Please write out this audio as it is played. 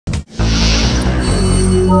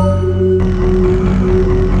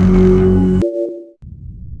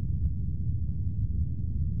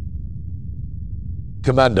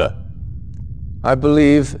Commander. I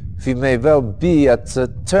believe we may well be at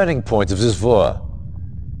the turning point of this war.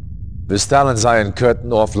 With Stalin's Iron Curtain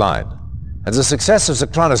offline, and the success of the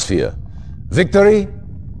chronosphere, victory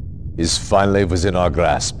is finally within our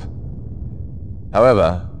grasp.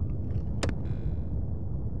 However,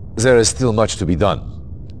 there is still much to be done.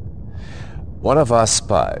 One of our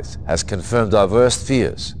spies has confirmed our worst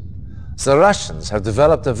fears. The Russians have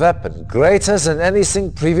developed a weapon greater than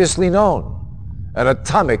anything previously known, an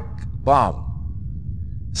atomic bomb.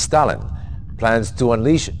 Stalin plans to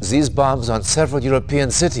unleash these bombs on several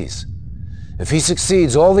European cities. If he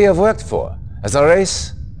succeeds, all we have worked for, as a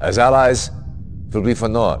race, as allies, will be for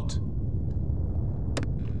naught.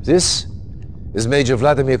 This is Major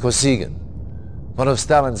Vladimir Kosygin, one of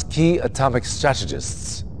Stalin's key atomic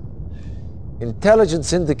strategists.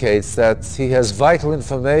 Intelligence indicates that he has vital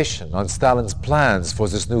information on Stalin's plans for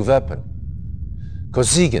this new weapon.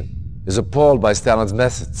 Kosygin is appalled by Stalin's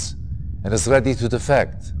methods and is ready to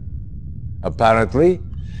defect. Apparently,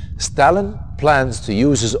 Stalin plans to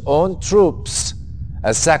use his own troops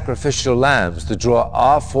as sacrificial lambs to draw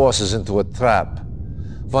our forces into a trap.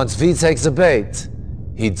 Once we take the bait,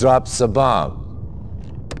 he drops the bomb.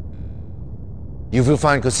 You will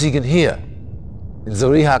find Kosygin here, in the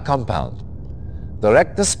Riga compound.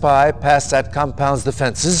 Direct the spy past that compound's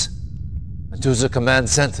defenses and to the command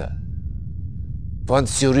center.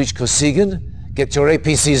 Once you reach Kosygin, get your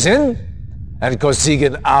APCs in and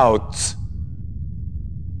Kosygin out.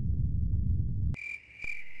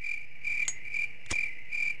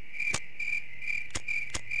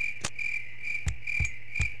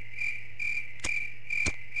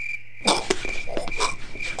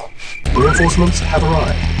 Reinforcements have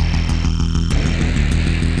arrived.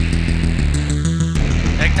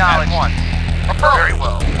 Acknowledge. One. Very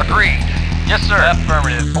well. Agreed. Yes, sir.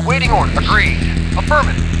 Affirmative. Awaiting order. Agreed.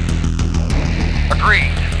 Affirmative.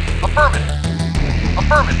 Agreed. Affirmative.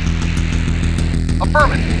 Affirmative.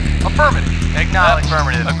 Affirmative. Affirmative. Acknowledge.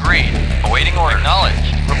 Affirmative. Agreed. Awaiting order. Acknowledge.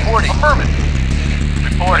 Reporting. Affirmative.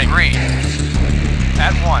 Reporting. Agreed.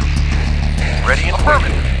 At once. Ready and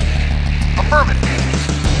affirmative. Affirmative.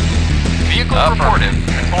 Vehicle reported.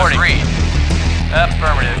 Reporting. Agreed.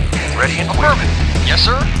 Affirmative. Ready and affirmative. Yes,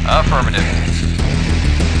 sir. Affirmative.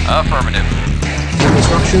 Affirmative.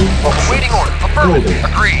 Construction options. Awaiting order. Affirmative. Building.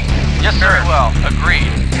 Agreed. Yes, sir. Very well. Agreed.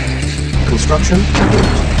 Construction complete.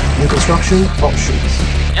 New construction options.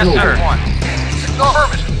 Yes, Building. sir. At once.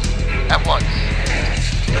 Affirmative. At once.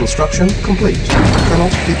 Construction complete.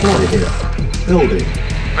 Cannot deploy here. Building.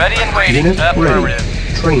 Ready and waiting. Unit Affirmative.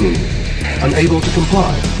 ready. Training. Unable to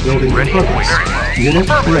comply. Building Ready in and progress. waiting. Unit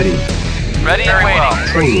ready. Ready and waiting.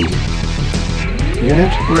 Training.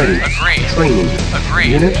 Unit ready. Agreed. Training. Agreed.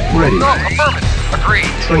 Unit ready. No, affirmative. Agreed.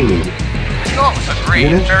 Training. No, agreed.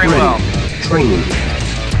 Unit Very ready. well. Training.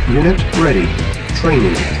 Unit ready.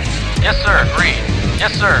 Training. Yes, sir. Agreed.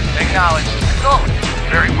 Yes, sir. Acknowledged. Acknowledged.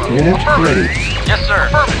 Very well. Unit Affirmative. ready. Yes, sir.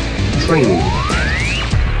 Affirmative. Training.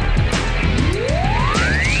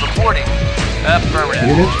 Reporting. Affirmative.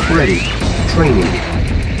 Unit ready. Training.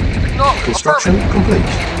 Acknowledged. Construction Affirmative.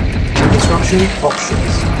 complete. Construction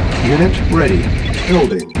options. Unit ready.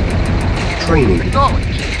 Building. Training.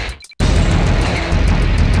 Acknowledged.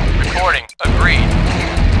 Reporting. Agreed.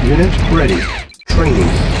 Unit ready. Training.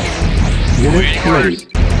 Unit Waiting ready. orders.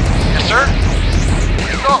 Yes, sir.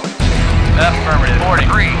 Acknowledged. Affirmative. Reporting.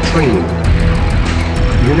 Agreed. Training.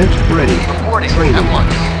 Unit ready. Reporting. Training. At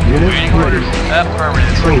once. Unit Waiting ready. orders.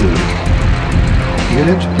 Affirmative. Training.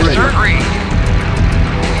 Unit Yes, ready. sir. Agreed.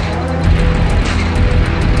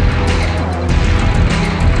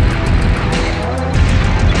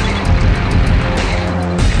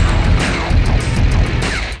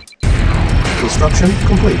 Construction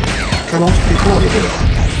complete. Cannot deploy here.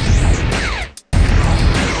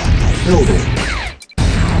 Building.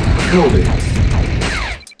 Building.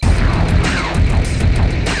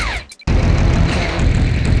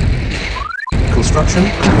 Construction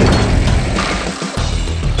complete.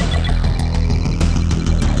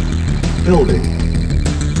 Building.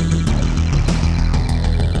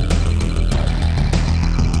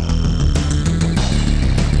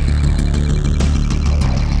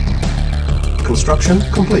 Construction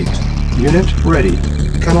complete. Unit ready.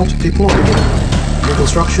 Cannot deploy here. New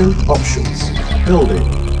construction options. Building.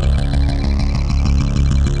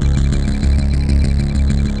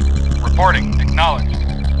 Reporting. Acknowledged.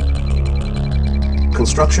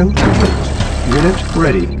 Construction complete. Unit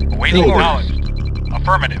ready. Waiting Building. acknowledged.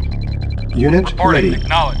 Affirmative. Unit Reporting. ready.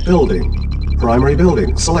 Acknowledged. Building. Primary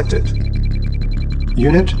building selected.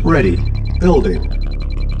 Unit ready. Building.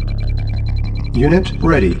 Unit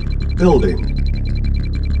ready. Building.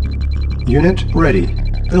 Unit ready.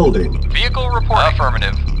 Building. Vehicle reporting.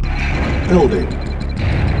 Affirmative. Building.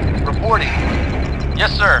 Reporting.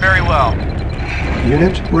 Yes, sir. Very well.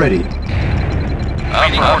 Unit ready.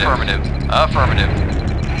 Affirmative. Affirmative.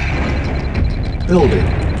 Building.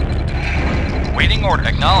 Waiting order.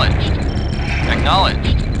 Acknowledged.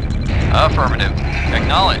 Acknowledged. Affirmative.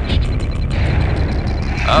 Acknowledged. Unit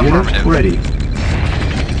Affirmative. ready.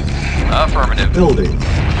 Affirmative. Building.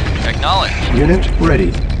 Acknowledged. Unit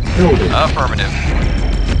ready. Building. Affirmative.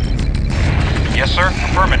 Yes, sir.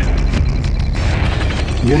 Affirmative.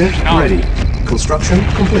 Unit ready. Construction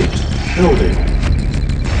complete. Building.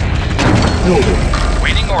 Building.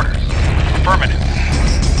 Waiting orders. Affirmative.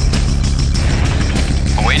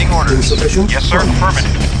 Awaiting orders. Insufficient Yes, sir. funds.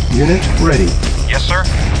 Affirmative. Unit ready. Yes, sir.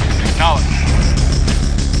 Acknowledged.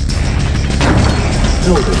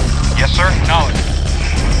 Building. Yes, sir. Acknowledged.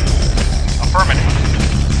 Affirmative.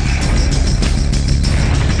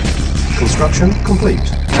 Construction complete.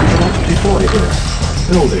 Cannot deploy here.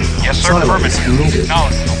 Building. Yes, sir. Silos Affirmative. needed.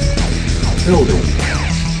 Acknowledged. Building.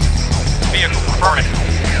 Vehicle. Affirmative.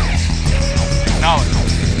 Acknowledged.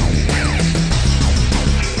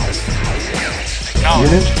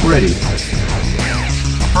 Acknowledged. Unit ready.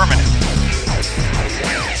 Affirmative.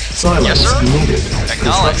 Silos Yes, sir. needed.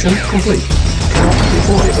 Acknowledged. Construction complete. Cannot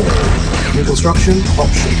deploy here. New construction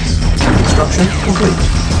options. Construction complete.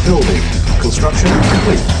 Building. Construction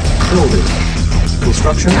complete. Building.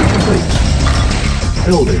 Construction complete.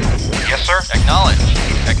 Building. Yes, sir. Acknowledged.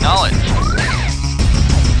 Acknowledged.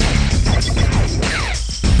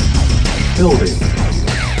 Building.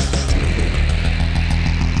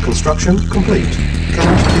 Construction complete.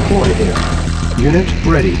 Cannot deploy here. Unit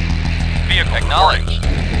ready. Vehicle. Acknowledged.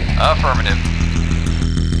 Affirmative.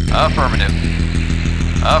 Affirmative.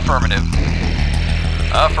 Affirmative.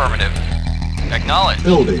 Affirmative. Acknowledged.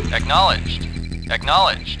 Building. Acknowledged.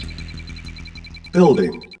 Acknowledged.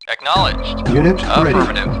 Building. Acknowledged. Unit ready.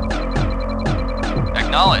 Affirmative.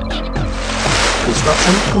 Acknowledged.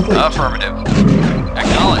 Construction complete. Affirmative.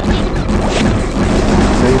 Acknowledged.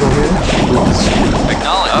 Naval here. Lost.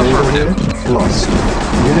 Acknowledged. Naval Affirmative. here. Lost.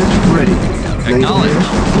 Unit ready. Naval Acknowledged. here.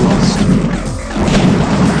 Lost.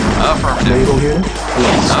 Affirmative. Naval here.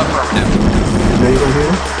 Lost. Affirmative. Naval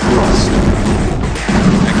here. Lost.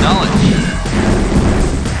 Acknowledged.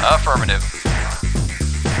 Affirmative.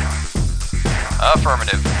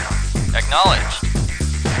 Affirmative. Acknowledged.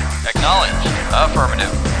 Acknowledged.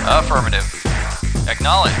 Affirmative. Affirmative.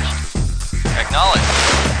 Acknowledged. Acknowledged.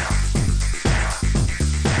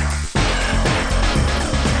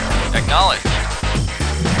 Acknowledged.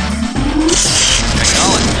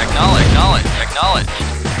 Acknowledged. Acknowledged. Acknowledged. Acknowledged.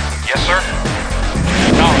 Yes, sir.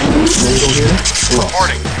 Acknowledged. Naval here. Lost.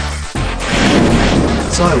 Reporting.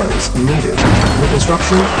 Silos needed.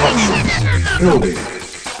 Reconstruction options. Building.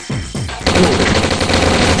 Building.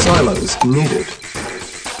 Silos needed.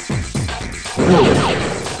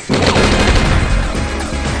 Building.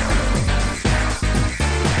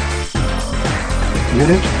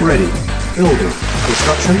 Unit ready. Building.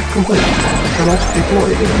 Construction complete. Cannot deploy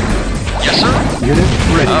here. Yes, sir. Unit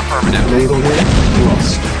ready. Affirmative. Naval here.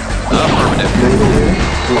 Lost. Affirmative. Naval here.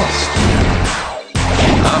 Lost.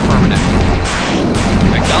 Affirmative.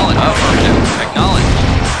 Acknowledged. Affirmative. Acknowledged.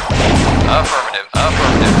 Affirmative.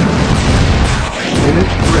 Affirmative. Unit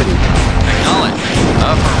ready. Acknowledged.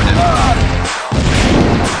 Affirmative.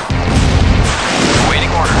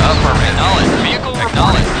 Waiting order. Affirmative. Acknowledged. Vehicle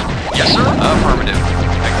acknowledged. Yes, sir. Affirmative.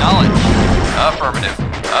 Acknowledged. Affirmative.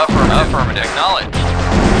 Affirmative. Affirmative. Acknowledged.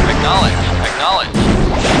 Acknowledged. Acknowledged.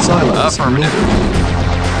 Silos Affirmative.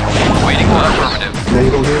 needed. Waiting order. Affirmative.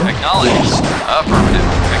 Naval here. Acknowledged. Lost. Affirmative.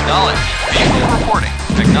 Acknowledged. Vehicle reporting.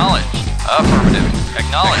 Acknowledged. Affirmative.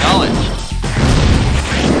 Acknowledged.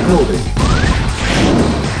 Building.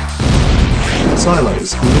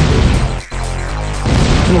 Silos needed.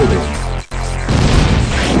 Building.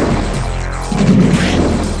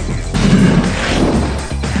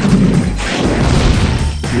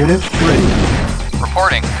 Unit ready.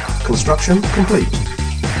 Reporting. Construction complete.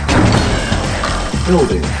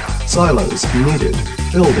 Building. Silos needed.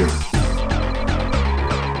 Building.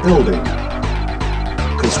 Building.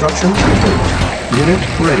 Construction complete. Unit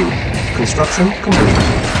ready. Construction complete.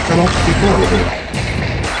 Cannot deploy here.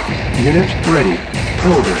 Unit ready.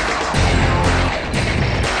 Building.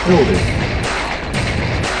 Building.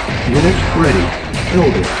 Unit ready.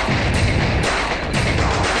 Building.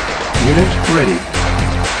 Unit ready.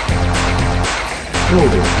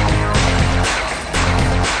 Building.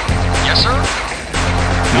 Yes, sir.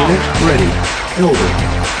 Unit ready. Building.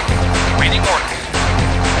 Waiting orders.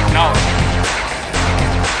 Acknowledged.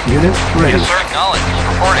 Unit ready. Yes, sir. Acknowledged.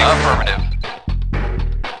 Reporting. Affirmative.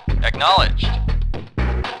 Acknowledged.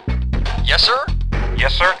 Yes, sir.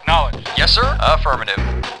 Yes, sir. Acknowledged. Yes, sir. Affirmative.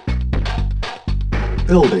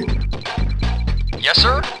 Building. Yes,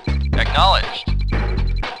 sir. Acknowledged.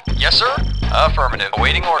 Yes, sir. Affirmative.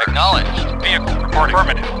 Awaiting order. Acknowledged. Vehicle reporting.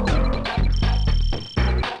 Affirmative.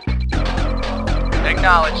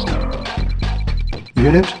 Acknowledged.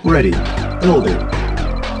 Unit ready. Building.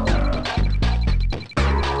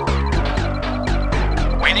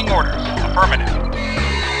 Waiting orders. Affirmative.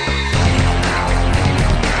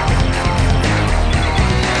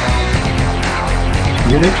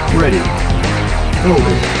 Unit ready.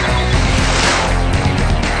 Building.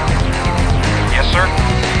 Yes, sir.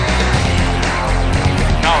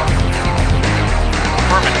 Acknowledged.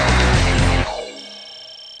 Affirmative.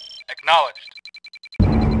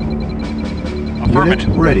 Affirmative.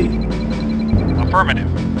 Unit ready. Affirmative.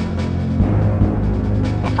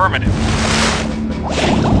 Affirmative.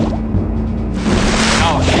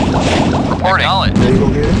 Acknowledged. Reporting. Acknowledged. Naval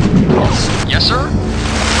gear lost. Yes, sir.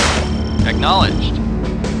 Acknowledged.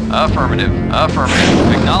 Affirmative.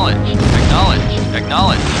 Affirmative. Acknowledged. Acknowledged.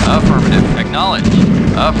 Acknowledged. Affirmative. Acknowledged.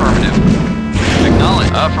 Affirmative.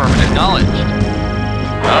 Acknowledged. Affirmative. Acknowledged.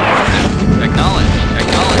 Affirmative. Acknowledged.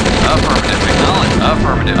 Acknowledged. Affirmative. Acknowledged.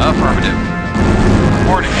 Affirmative. Affirmative.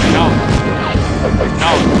 Reporting. Acknowledged.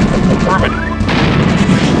 Acknowledged. Affirmative.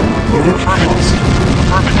 Unit Affirmative. lost.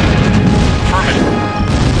 Affirmative. Affirmative.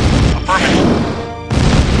 Affirmative.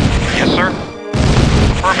 Yes, sir.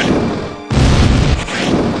 Affirmative.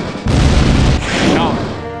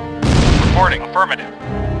 Acknowledged. Reporting. Affirmative.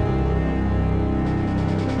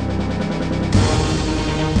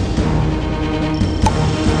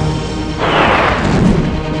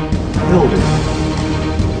 Building.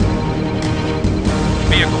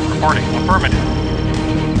 Vehicle reporting. Affirmative.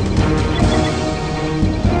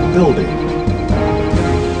 Building.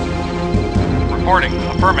 Reporting.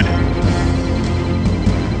 Affirmative.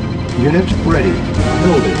 Unit ready.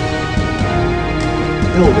 Building.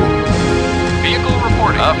 Building. Vehicle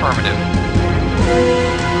reporting. Affirmative.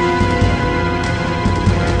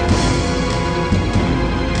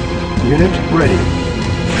 Unit ready.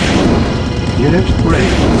 Unit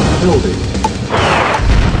ready. Building.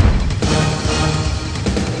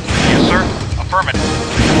 Yes, sir. Affirmative.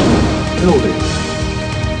 Building.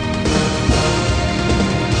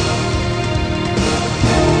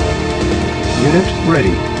 Unit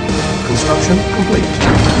ready. Construction complete.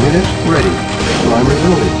 Unit ready. Primary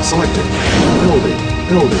building selected. Building.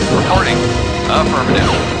 Building. Reporting.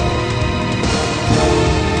 Affirmative.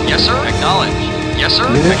 Yes, sir. Acknowledged. Yes, sir.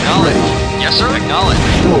 Unit Acknowledged. ready. Yes, sir. Acknowledged.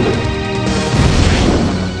 Building.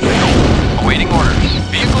 Awaiting orders.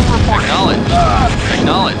 Vehicle report. Acknowledged.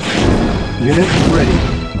 Acknowledged. Unit ready.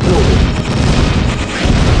 Building.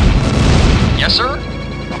 Yes, sir.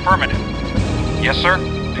 Affirmative. Yes, sir.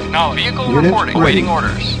 Acknowledged. Vehicle Unit reporting. ready. Awaiting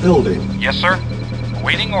orders. Building. Yes, sir.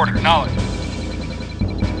 Awaiting order. Acknowledged.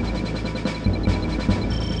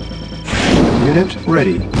 Unit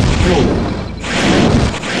ready. Building.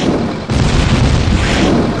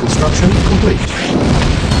 Construction complete.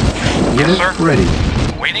 Unit sir. ready.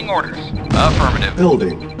 Awaiting orders. Affirmative.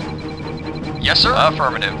 Building. Yes, sir.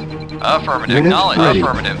 Affirmative. Affirmative. Unit Acknowledged. ready.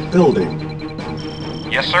 Affirmative. Building.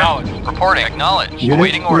 Yes, sir. Acknowledged. Reporting. Acknowledged. Unit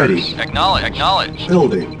Awaiting orders. ready. Acknowledged. Acknowledged.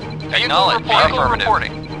 Building. Acknowledged. Vehicle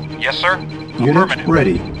reporting. Yes, sir. Unit Affirmative.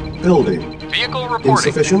 ready. Building. Vehicle reporting.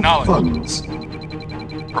 Insufficient Acknowledged. funds.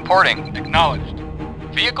 Reporting. Acknowledged.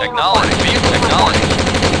 Vehicle acknowledged. Vehicle acknowledged.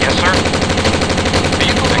 Yes, sir.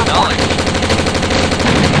 Vehicle acknowledged.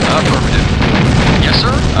 Affirmative. Yes,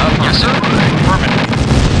 sir. Yes, sir. Affirmative.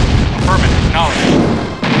 Affirmative. Acknowledged.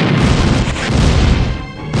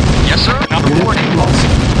 Yes, sir. Now Unit reporting. lost.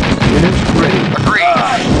 Unit ready. Agreed.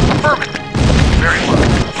 Affirmative. Very well.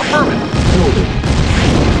 Affirmative. Building.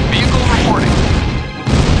 Vehicle reporting.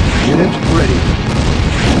 Unit ready.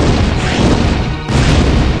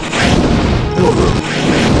 Building.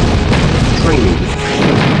 Training.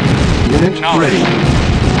 Unit No. ready.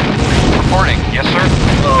 Reporting. Yes, sir.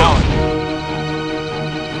 Acknowledged.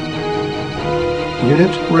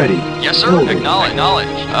 Unit ready. Yes, sir. Building. Acknowledged.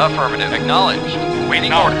 Acknowledged. Affirmative. Acknowledged.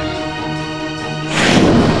 Waiting orders.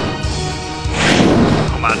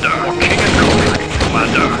 Commander. King and country.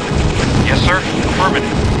 Commander. Yes, sir. Affirmative.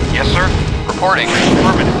 Yes, sir. Reporting.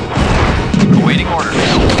 Affirmative. Awaiting orders.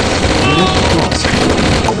 Unit lost.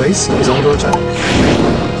 Our base is under attack.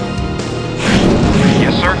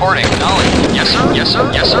 Yes, sir. Reporting. Acknowledged. Yes, sir. Yes, sir.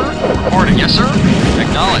 Yes, sir. Reporting. Yes, sir.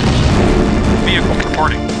 Acknowledged. Vehicle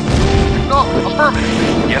reporting. No.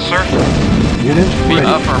 Affirmative. Yes, sir. Unit ready.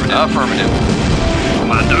 Affirmative. Affirmative.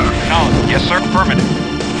 Commander. Acknowledged. Yes, sir. Affirmative.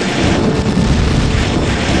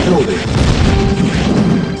 Building.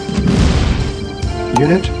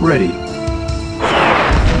 Unit ready.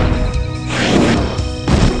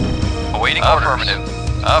 Awaiting orders.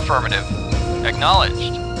 Affirmative. Affirmative.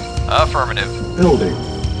 Acknowledged. Affirmative. Building.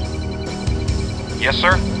 Yes,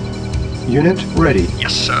 sir. Unit ready.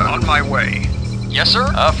 Yes, sir. On my way. Yes, sir.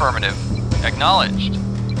 Affirmative. Acknowledged.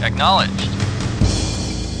 Acknowledged.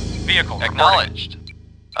 Vehicle. Acknowledged.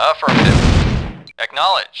 Affirmative.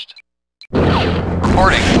 Acknowledged.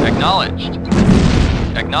 Reporting. Acknowledged.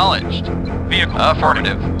 Acknowledged. Vehicle.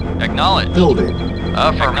 Affirmative. Acknowledged. Building.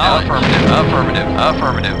 Affirmative. Affirmative. Affirmative.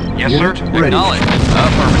 Affirmative. Yes, Unit sir. ready. Acknowledged.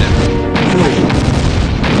 Affirmative. Building.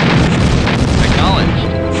 Acknowledged.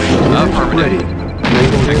 Unit Affirmative. ready.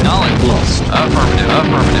 Naval air Acknowledged. lost. Affirmative.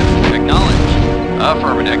 Affirmative. Acknowledged.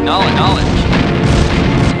 Affirmative. Acknowledged.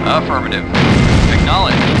 Affirmative.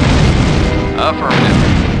 Acknowledged. Affirmative.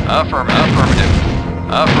 Affirmative. Affirmative.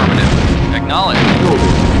 Affirmative. Acknowledged.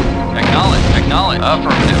 Building. Acknowledged. Acknowledged.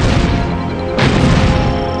 Affirmative.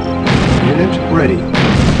 Unit ready.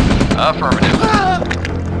 Affirmative.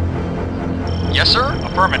 Yes, sir.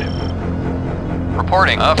 Affirmative.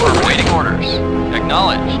 Reporting. Affirmative. Waiting orders.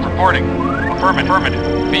 Acknowledged. Reporting. Affirmative. Affirmative.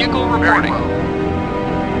 Vehicle reporting.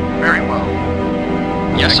 Very well.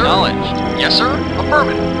 Yes, sir. Acknowledged. Yes, sir.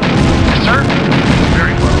 Affirmative. Yes, sir.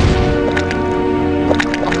 Very well.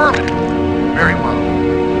 Affirmative. Very well.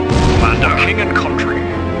 Commander. King and country.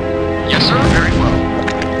 Yes, sir. Very well.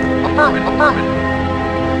 Affirmative. Affirmative.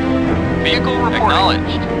 Vehicle reporting.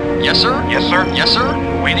 Acknowledged. Yes, sir. Yes, sir. Yes, sir.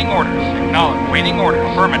 Waiting orders. Acknowledged. Waiting orders.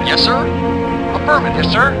 Affirmative. Yes, sir. Affirmative.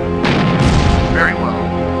 Yes, sir. Very well.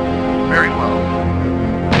 Very well.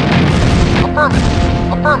 Affirmative.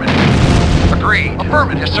 Affirmative. Agreed.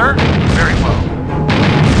 Affirmative. Yes, sir. Very well.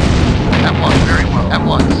 At once. Very well. At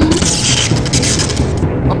once.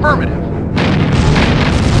 Affirmative.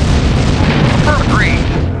 Agreed.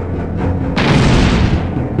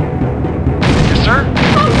 Yes, sir.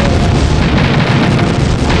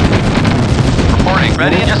 Reporting.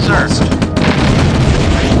 Ready? Yes, sir.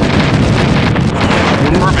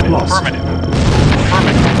 Unit Affirmative. lost. Affirmative.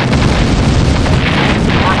 Affirmative.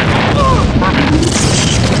 Affirmative.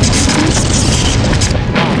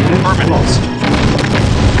 Unit Affirmative. lost.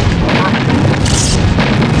 Affirmative.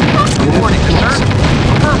 Reporting. Yes, sir.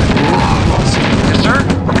 Affirmative. Unit lost. Yes, sir.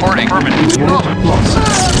 Reporting. Affirmative. Unit lost.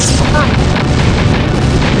 Affirmative.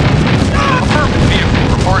 Affirmative. Vehicle.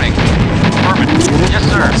 Reporting. Affirmative. Yes,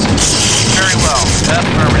 sir. Very well.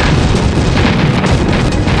 Affirmative.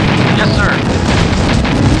 Yes, sir.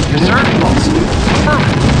 Yes, sir. Unit lost.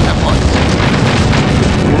 Affirmative. At once.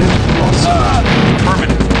 Unit lost.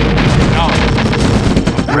 Affirmative. Acknowledged.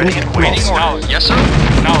 Ready and waiting orders. Yes, sir.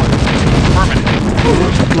 Acknowledged. Affirmative.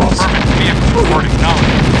 Unit lost. Affirmative. Vehicle reporting. Acknowledged.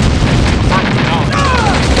 Affirmative. Acknowledged.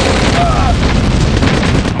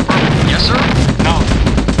 Affirmative. Yes, sir. Acknowledged.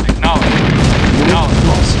 Acknowledged. Unit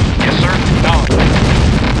lost. Yes, sir. Acknowledged.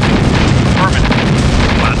 Affirmative.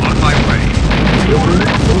 On my way.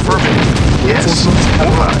 Affirmative. Yes. Reinforcements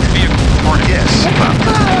Move out. Vehicle reporting. Yes. Move out.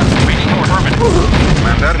 Waiting order. Affirmative.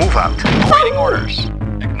 Commander, move out. Awaiting orders.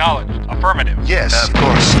 Acknowledged. Affirmative. Yes. Of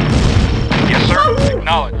course. Yes, sir.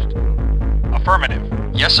 Acknowledged. Affirmative.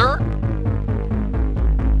 Yes, sir.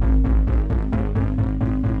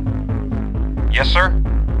 Yes, sir.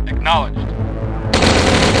 Acknowledged.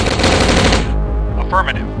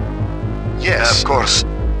 Affirmative. Yes. Of course.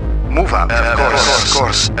 Move out. Of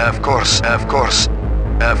course. Of course. Of course.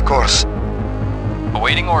 Of course.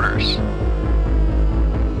 Awaiting orders.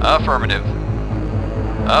 Affirmative.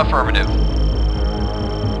 Affirmative.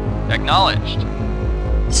 Acknowledged.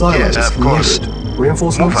 Silence Yes, of course. needed.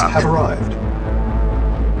 Reinforcements Move out. have arrived.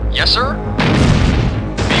 Yes, sir.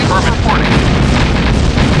 Vehicle reporting.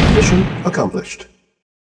 Mission accomplished.